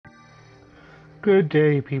Good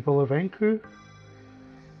day, people of Anchor.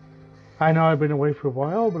 I know I've been away for a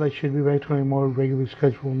while, but I should be back to a more regular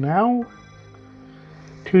schedule now.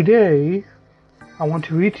 Today, I want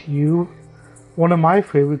to read to you one of my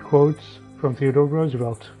favorite quotes from Theodore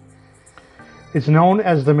Roosevelt. It's known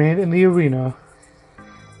as the Man in the Arena,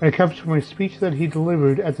 and it comes from a speech that he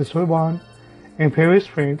delivered at the Sorbonne in Paris,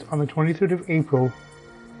 France on the 23rd of April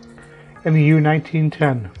in the year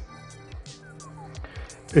 1910.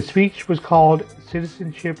 The speech was called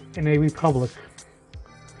Citizenship in a Republic.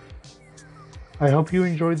 I hope you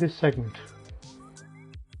enjoyed this segment.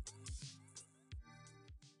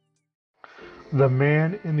 The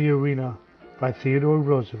Man in the Arena by Theodore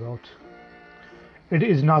Roosevelt. It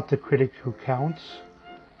is not the critic who counts,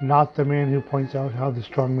 not the man who points out how the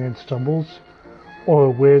strong man stumbles, or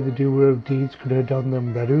where the doer of deeds could have done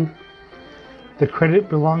them better. The credit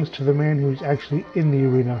belongs to the man who is actually in the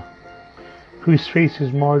arena, whose face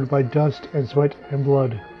is marred by dust and sweat and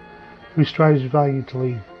blood, who strives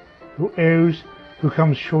valiantly, who errs, who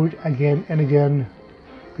comes short again and again,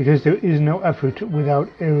 because there is no effort without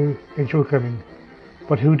error and shortcoming,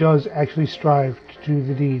 but who does actually strive to do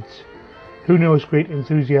the deeds, who knows great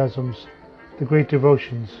enthusiasms, the great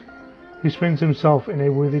devotions, who spends himself in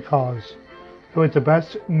a worthy cause, who at the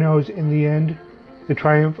best knows in the end the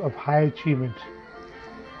triumph of high achievement,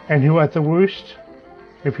 and who at the worst,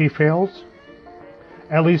 if he fails,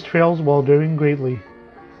 at least fails while daring greatly,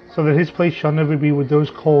 so that his place shall never be with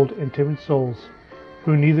those cold and timid souls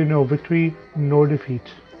who neither know victory nor defeat.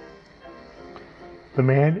 The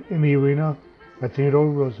Man in the Arena by Theodore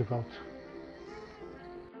Roosevelt.